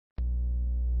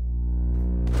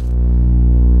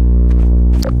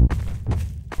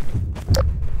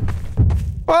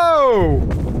Whoa!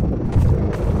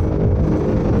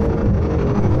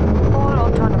 All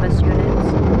autonomous units.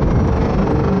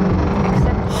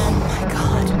 Except Oh my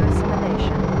God.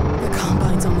 The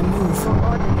Combine's on the move.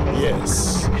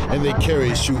 Yes, and they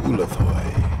carry Shu'ulathoi.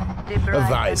 A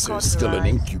visor still in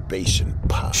incubation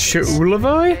pod.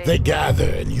 Shu'ulathoi? They gather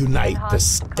and unite the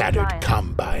scattered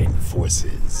Combine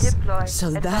forces.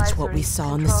 So that's what we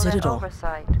saw in the Citadel.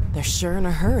 They're sure in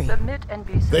a hurry.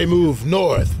 They move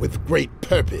north with great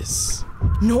purpose.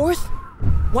 North?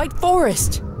 White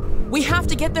Forest! We have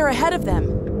to get there ahead of them.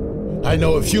 I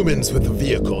know of humans with a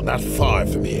vehicle not far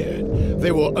from here.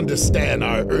 They will understand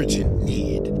our urgent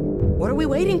need. What are we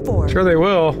waiting for? Sure they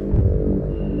will.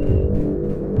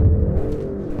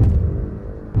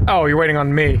 Oh, you're waiting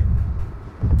on me.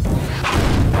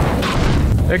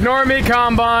 Ignore me,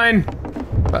 Combine!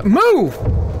 Move!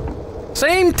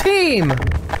 Same team!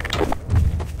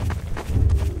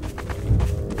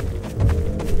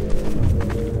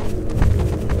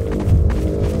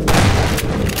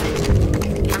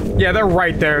 Yeah, they're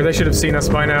right there. They should have seen us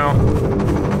by now.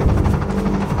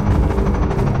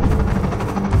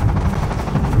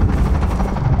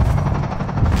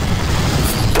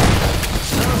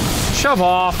 Shove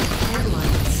off.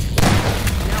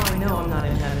 Now I know I'm not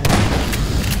in heaven.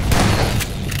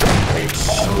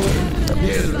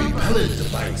 Near the repellent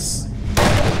device.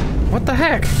 What the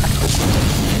heck?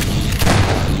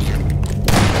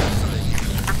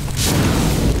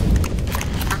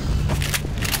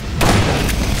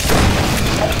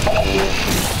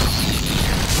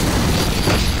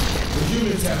 The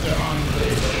humans have their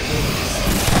enclave.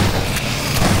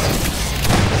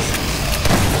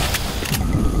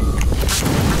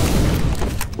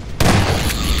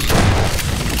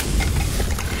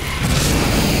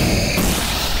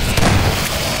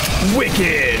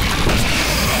 Wicked!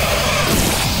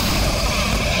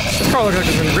 This car looks like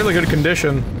it's in really good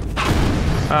condition.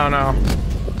 I don't know.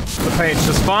 The paint's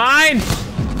just fine!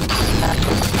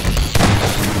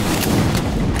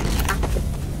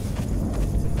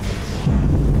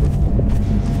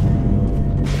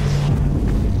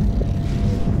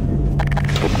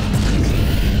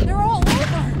 They're all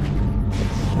over!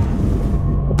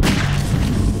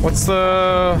 What's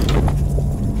the...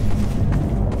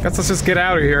 Guess let's just get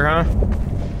out of here, huh?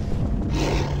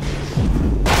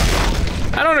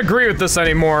 I don't agree with this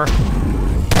anymore.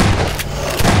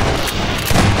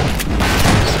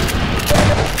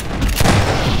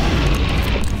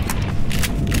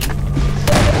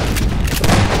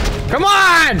 Come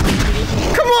on!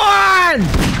 Come on!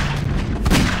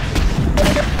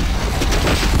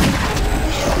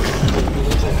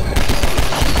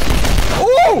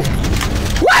 Ooh!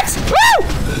 What? Woo!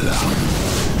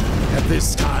 At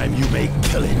this time, you may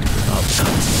kill it without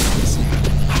consequence.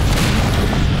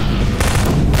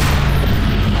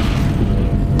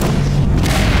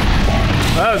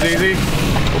 That was easy.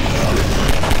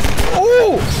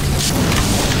 Ooh!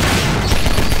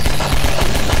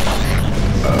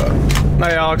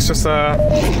 Hey, Alex, just,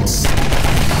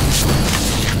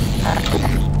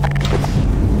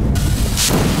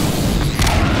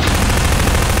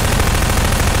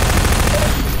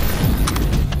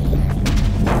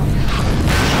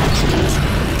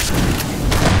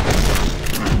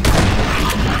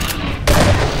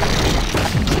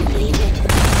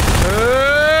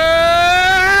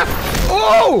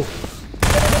 Oh!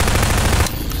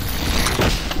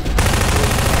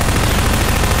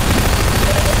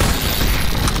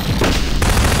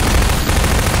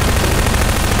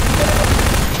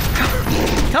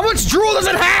 How much drool does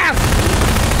it have?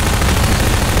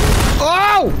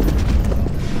 Oh!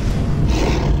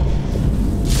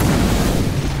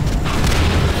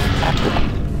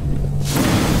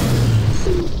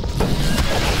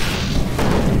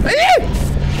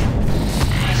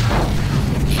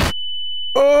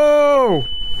 Oh!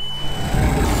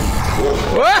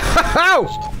 Whoa!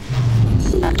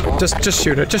 Just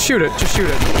shoot it. Just shoot it. Just shoot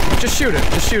it. Just shoot it.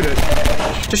 Just shoot it.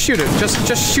 Just shoot it.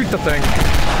 Just shoot the thing.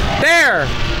 There!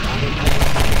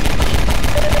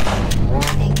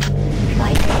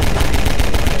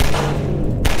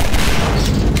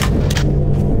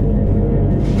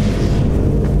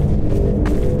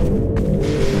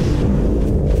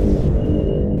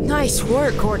 Nice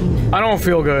work, Gordon. I don't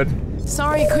feel good.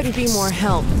 Sorry couldn't be more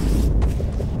help.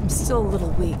 I'm still a little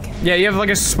weak. Yeah, you have like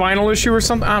a spinal issue or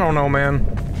something? I don't know, man.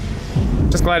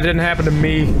 Just glad it didn't happen to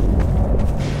me.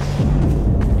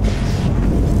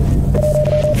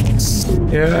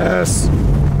 Yes.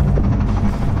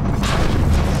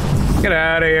 Get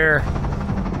out of here.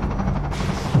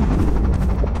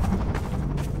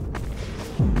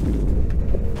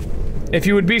 If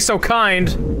you would be so kind,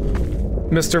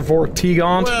 Mr.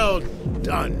 Vortigaunt. Well,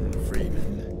 done,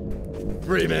 Freeman.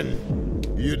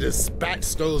 Freeman, you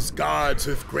dispatched those guards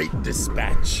with great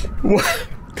dispatch. What?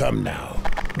 Come now.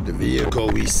 The vehicle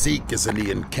we seek is in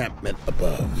the encampment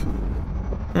above.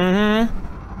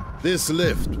 This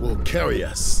lift will carry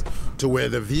us to where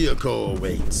the vehicle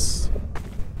awaits.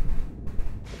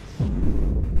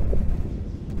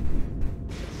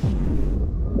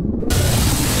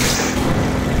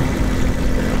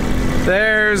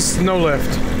 There's no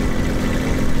lift.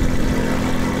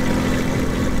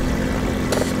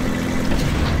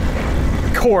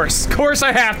 Of course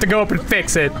I have to go up and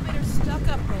fix it. Elevator's stuck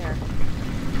up there.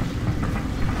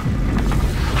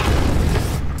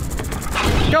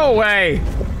 Go away.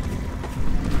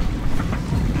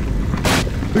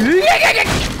 Who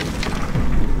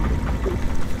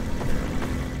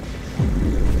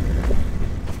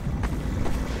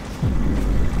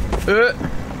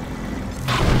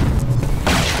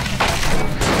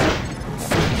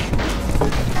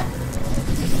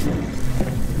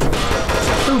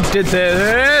did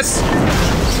this?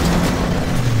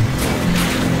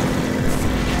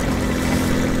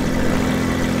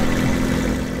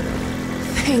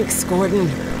 Thanks, Gordon.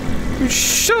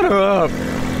 Shut up.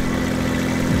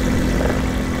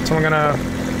 So I'm gonna...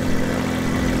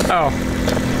 Oh.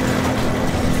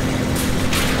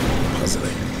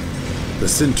 Puzzling. The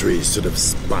sentries should have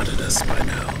spotted us by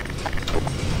now.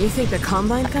 You think the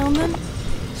Combine found them?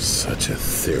 Such a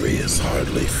theory is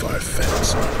hardly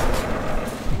far-fetched.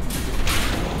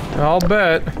 I'll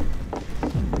bet.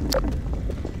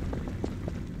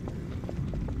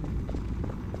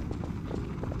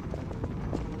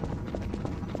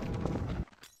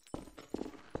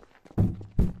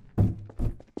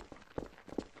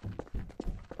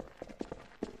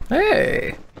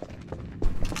 Hey.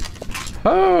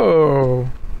 Oh.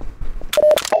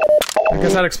 I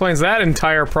guess that explains that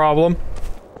entire problem.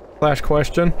 Slash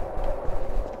question. Oh,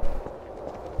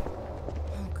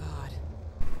 God.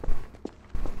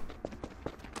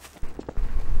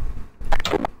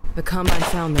 The Combine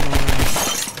found them all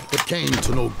right. But came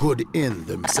to no good end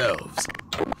themselves.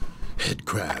 Head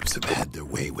crabs have had their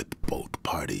way with both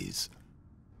parties.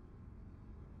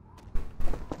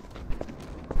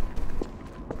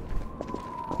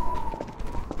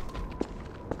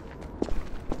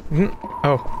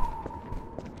 Oh.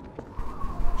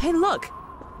 Hey, look!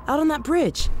 Out on that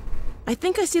bridge. I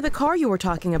think I see the car you were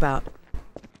talking about.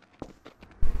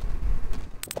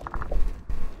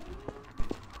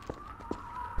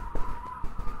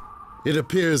 It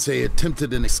appears they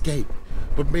attempted an escape,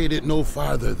 but made it no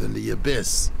farther than the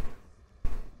abyss.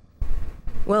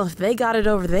 Well, if they got it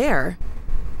over there,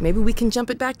 maybe we can jump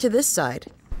it back to this side.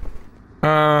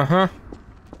 Uh-huh.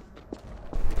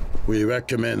 We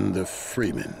recommend the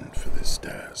Freeman for this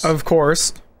task. Of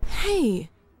course. Hey,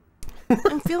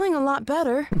 I'm feeling a lot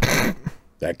better.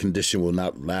 That condition will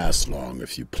not last long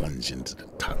if you plunge into the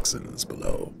toxins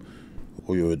below.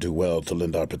 We would do well to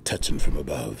lend our protection from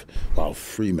above, while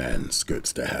Freeman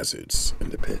skirts the hazards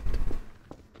in the pit.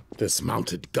 This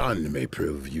mounted gun may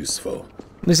prove useful.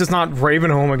 At least it's not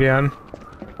Ravenholm again.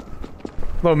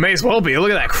 Well, it may as well be.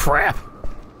 Look at that crap.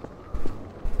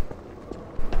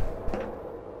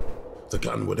 The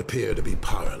gun would appear to be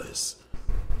powerless.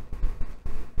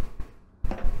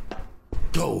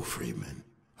 Go, Freeman.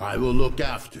 I will look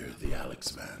after the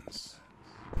Alex Vance.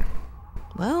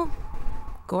 Well,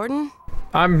 Gordon,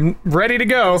 I'm ready to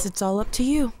go. it's all up to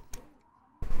you.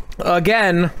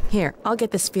 Again. Here, I'll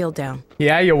get this field down.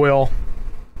 Yeah, you will.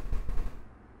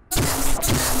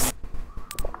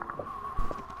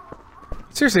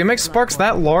 Seriously, it makes sparks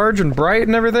that large and bright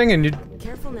and everything, and you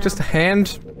Careful now. just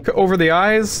hand over the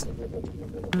eyes?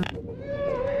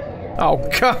 Oh,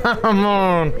 come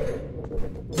on!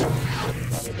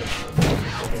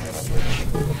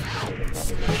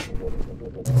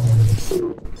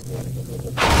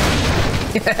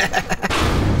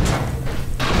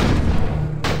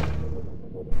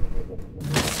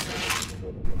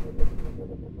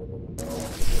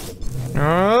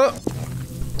 Oh.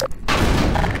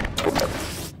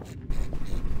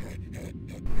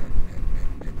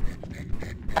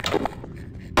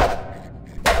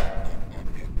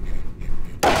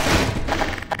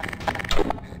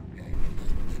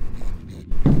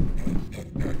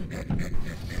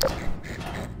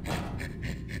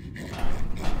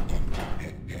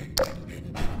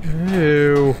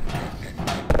 Ew.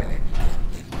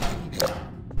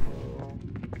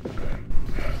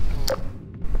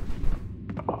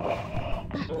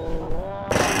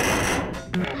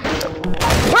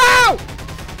 Wow!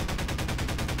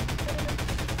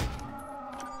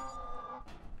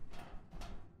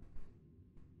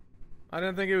 I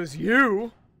didn't think it was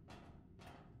you.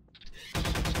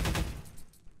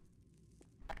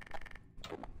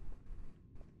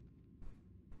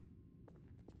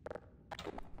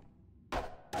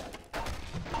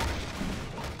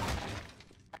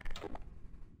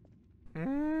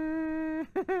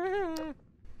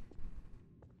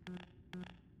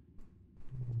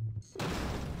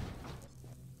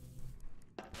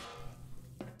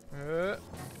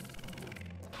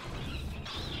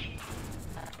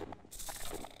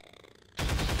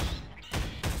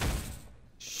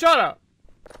 Shut up!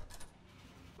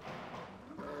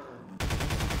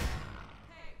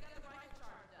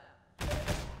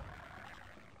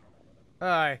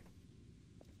 Hi.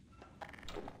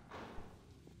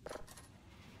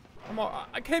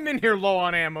 I came in here low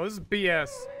on ammo. This is BS.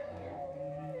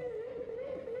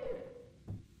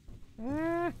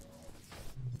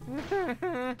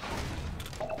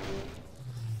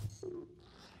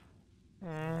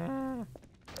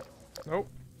 Nope.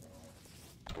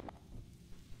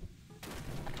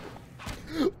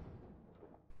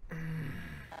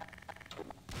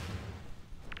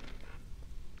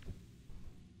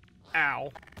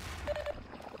 Ow.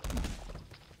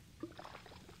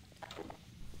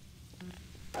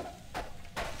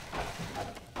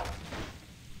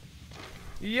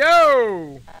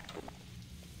 Yo!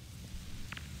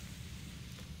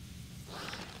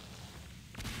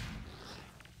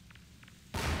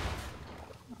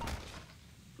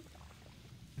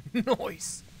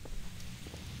 Noise.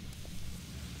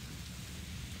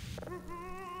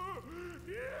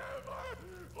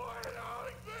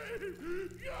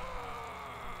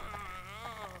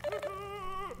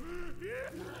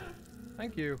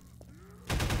 Thank you.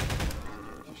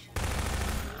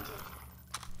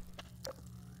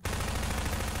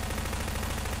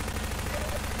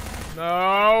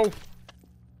 No.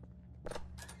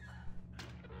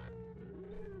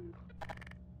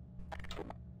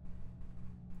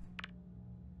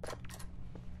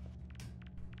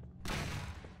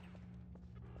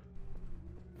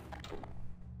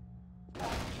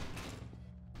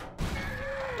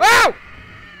 Ow!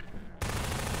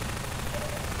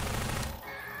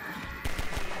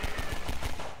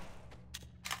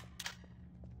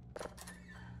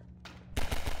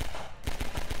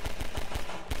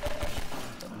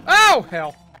 Oh,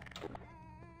 hell.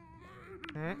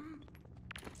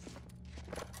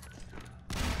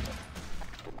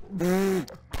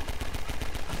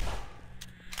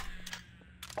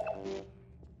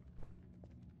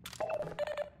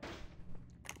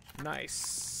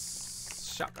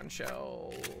 Nice. Shotgun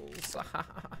shells.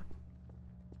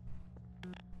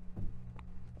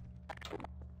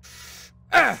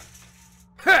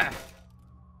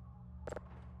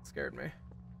 Scared me.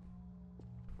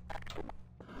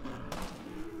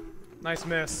 Nice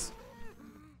miss.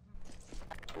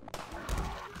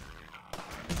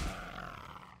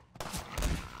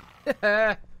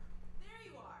 There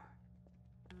you are.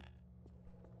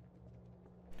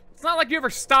 It's not like you ever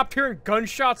stopped hearing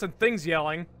gunshots and things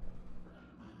yelling.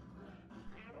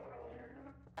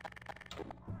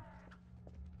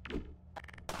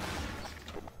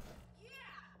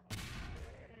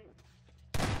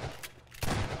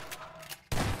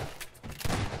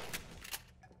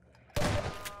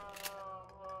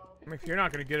 I mean, if you're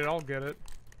not gonna get it, I'll get it.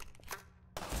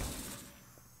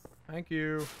 Thank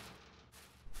you.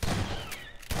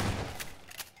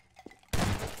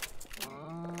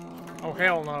 Oh,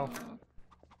 hell no.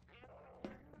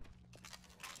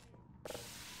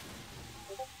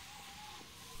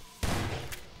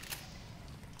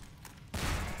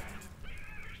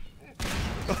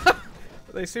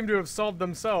 They seem to have solved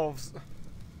themselves.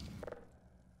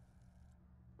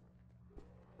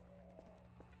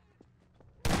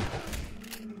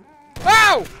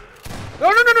 Ow! No,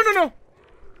 no, no, no, no, no!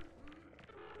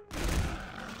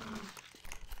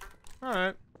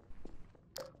 Alright.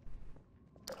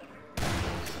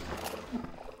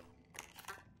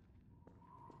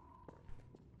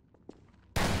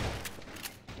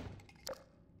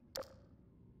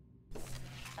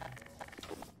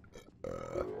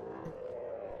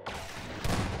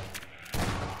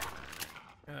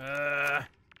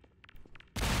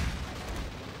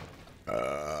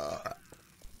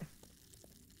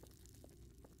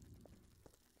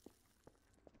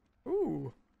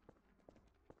 Ooh.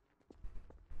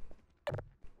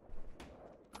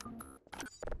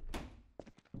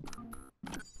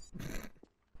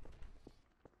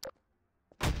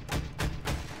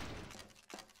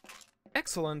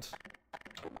 Excellent.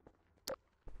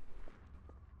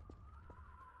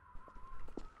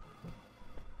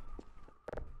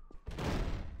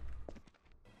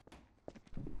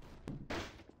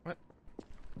 What?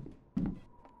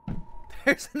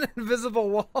 There's an invisible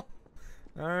wall.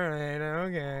 Alright,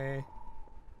 okay.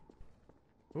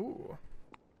 Ooh.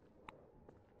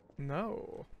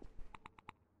 No.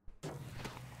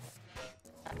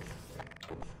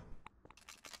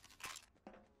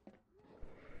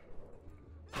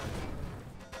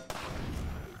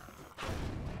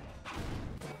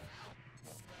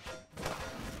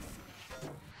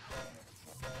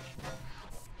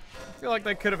 I feel like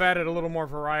they could have added a little more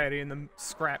variety in the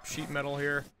scrap sheet metal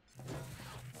here.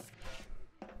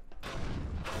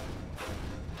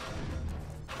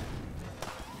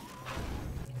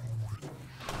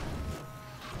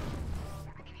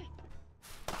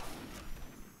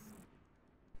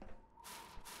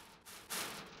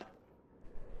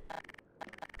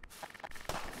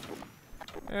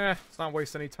 Let's not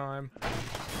waste any time.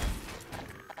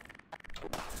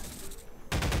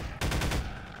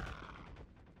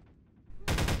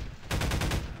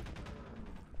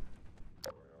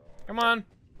 Come on.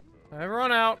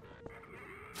 Everyone out.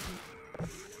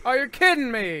 Oh, you're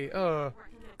kidding me!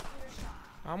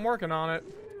 I'm working on it.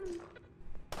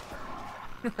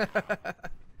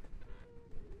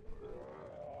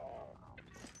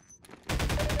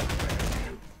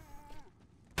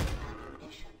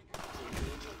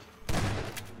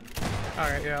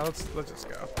 Alright, yeah, let's just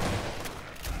go.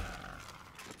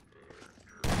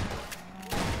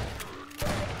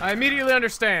 I immediately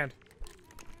understand.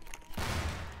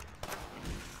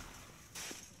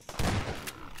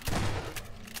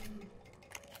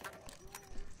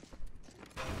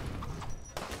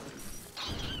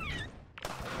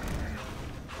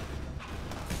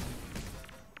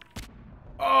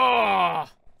 Oh!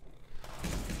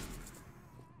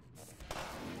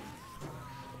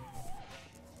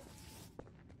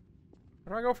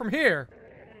 Where do I go from here?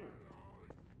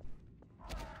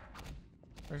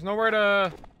 There's nowhere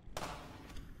to...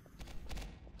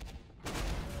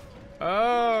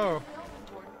 Oh!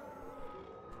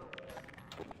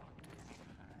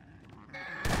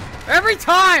 Every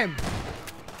time!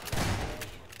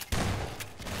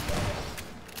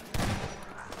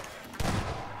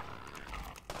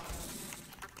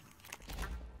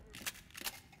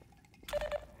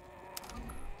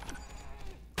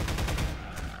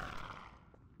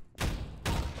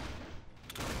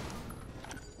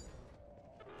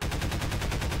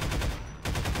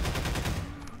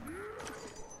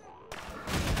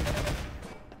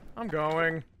 I'm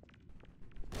going.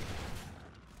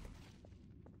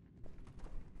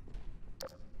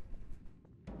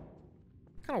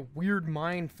 What kind of weird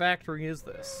mine factory is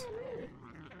this?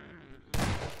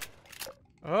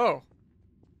 Oh.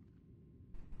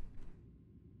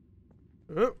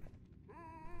 Oh.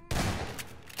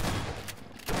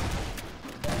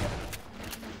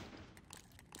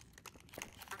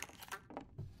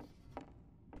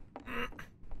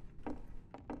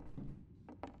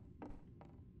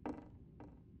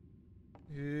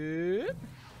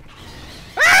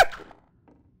 Ah!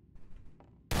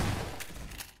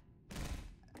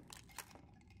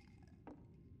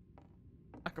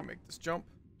 I can make this jump.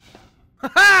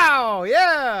 How?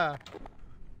 Yeah.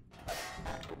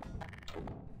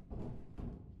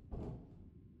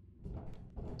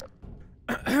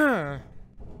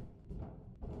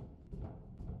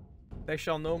 They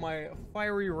shall know my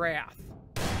fiery wrath.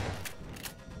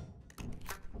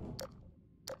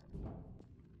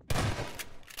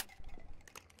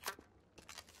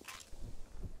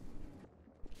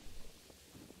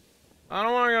 I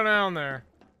don't want to go down there.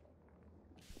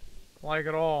 Like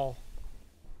at all.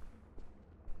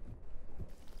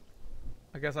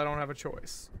 I guess I don't have a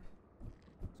choice.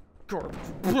 Garbage.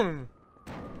 Boom.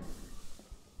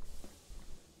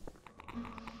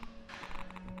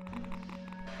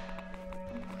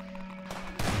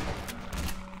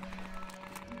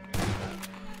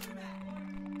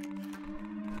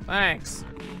 Thanks.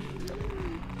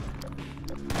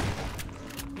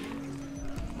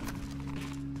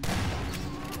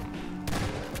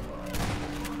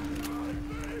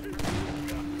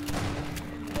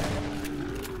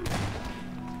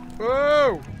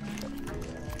 Whoa!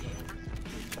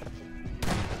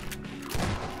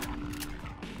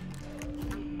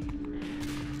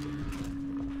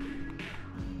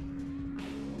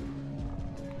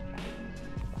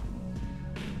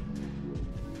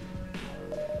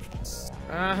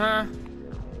 Uh-huh.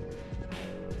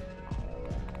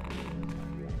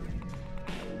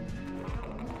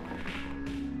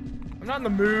 I'm not in the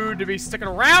mood to be sticking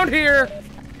around here!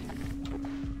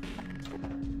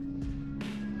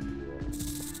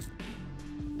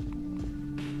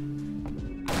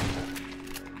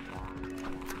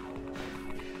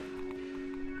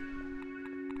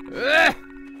 Ugh.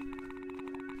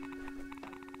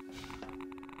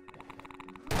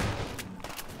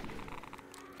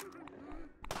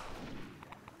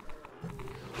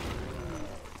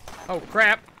 Oh,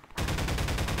 crap.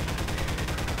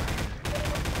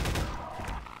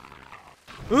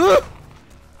 Ugh.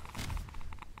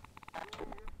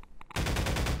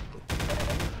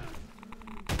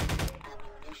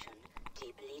 Ammunition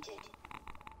depleted.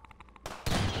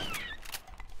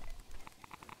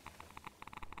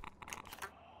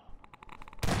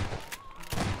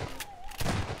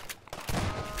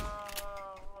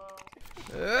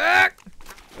 Ugh.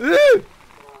 Ugh.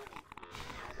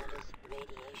 Hazardous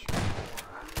radiation.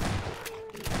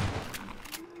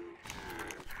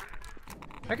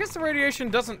 I guess the radiation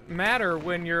doesn't matter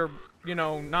when you're, you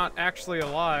know, not actually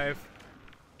alive.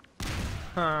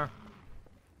 Huh.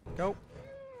 Go.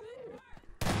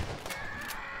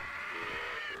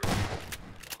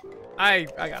 I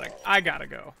gotta go.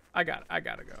 I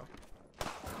gotta go.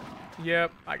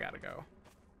 Yep, I gotta go.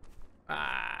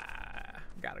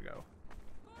 Gotta go.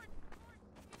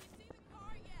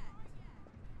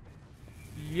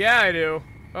 Yeah, I do.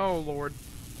 Oh, Lord.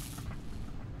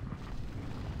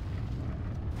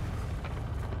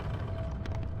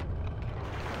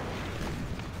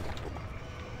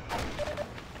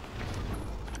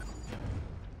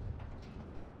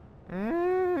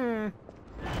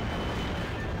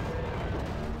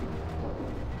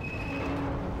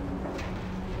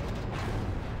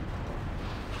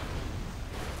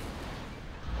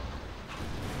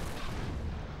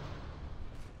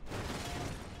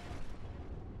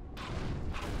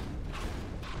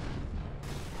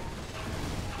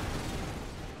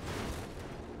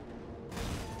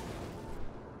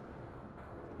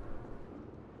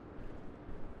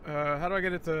 How do I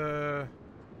get it to...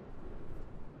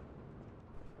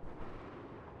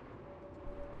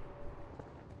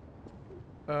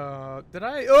 did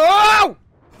I... Oh!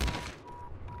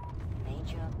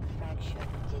 Major fracture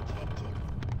detected.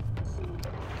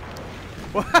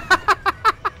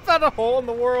 Is that a hole in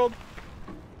the world?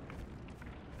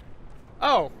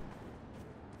 Oh.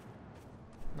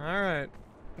 Alright.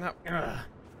 Now...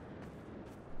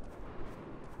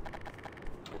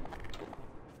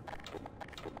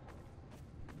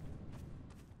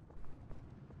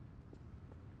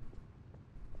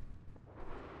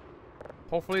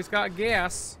 Hopefully it's got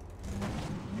gas.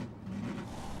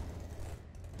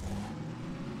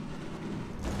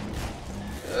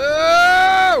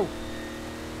 Oh!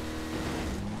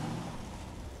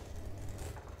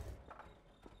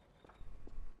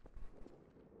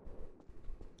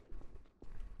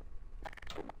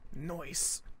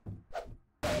 Nice.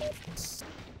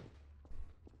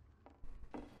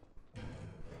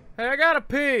 Hey, I gotta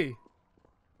pee.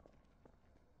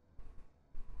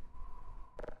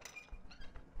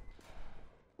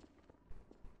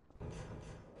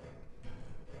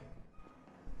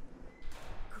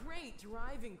 Great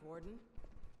driving, Gordon.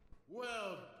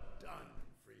 Well done,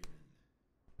 Freeman.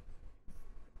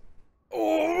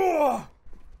 Oh!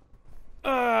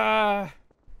 Oh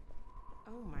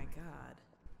my god.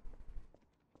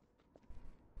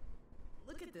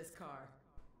 Look at this car.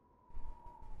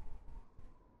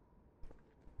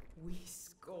 We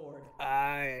scored.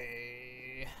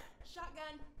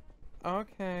 Shotgun.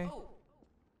 Okay. Oh.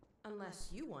 Unless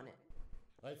you want it.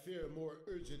 I fear a more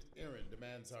urgent errand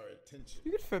demands our attention.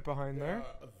 You could fit behind There there.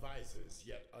 are advisors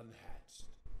yet unhatched.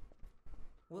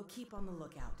 We'll keep on the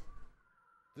lookout.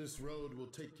 This road will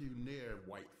take you near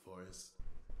White Forest,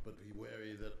 but be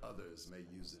wary that others may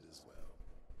use it as well.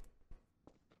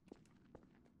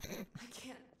 I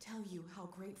can't tell you how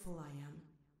grateful I am.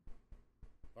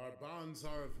 Our bonds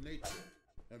are of nature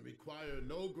and require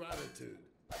no gratitude.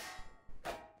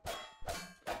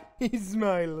 He's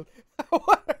smiling.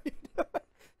 What are you doing?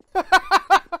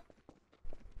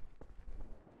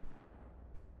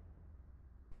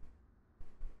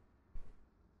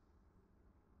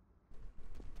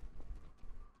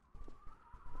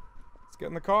 Let's get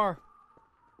in the car.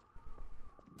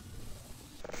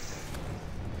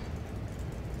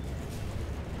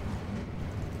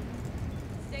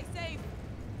 Stay safe.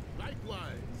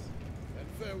 Likewise, and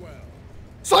farewell.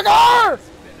 Sucker!